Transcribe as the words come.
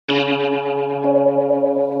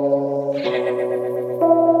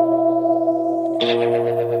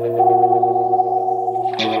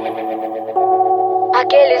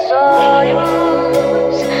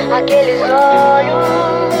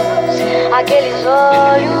aqueles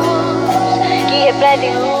olhos que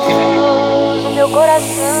refletem luz no meu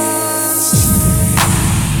coração.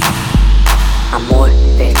 Amor,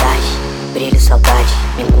 verdade, brilho, saudade.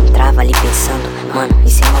 Me encontrava ali pensando, mano,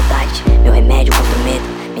 isso é maldade. Meu remédio contra o medo,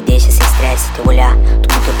 me deixa sem estresse. Teu olhar,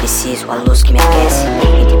 tudo que eu preciso, a luz que me aquece.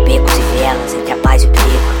 Entre becos e vielas, entre a paz e o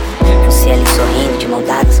perigo. Você ali sorrindo, de mão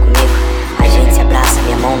dadas comigo. A gente se abraça,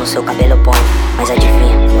 minha mão no seu cabelo eu ponho. Mas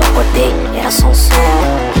adivinha, eu acordei, era só um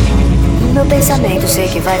sonho. No meu pensamento sei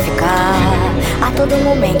que vai ficar, a todo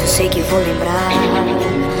momento sei que vou lembrar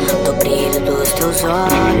do brilho dos teus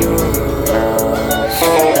olhos.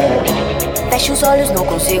 Fecho os olhos, não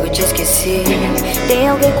consigo te esquecer. Tem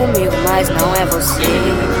alguém comigo, mas não é você.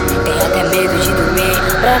 Tenho até medo de dormir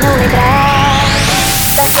pra não lembrar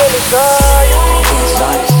daqueles olhos,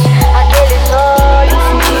 aqueles olhos,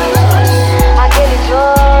 aqueles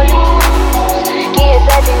olhos que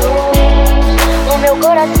refletem luz no meu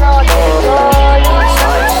coração.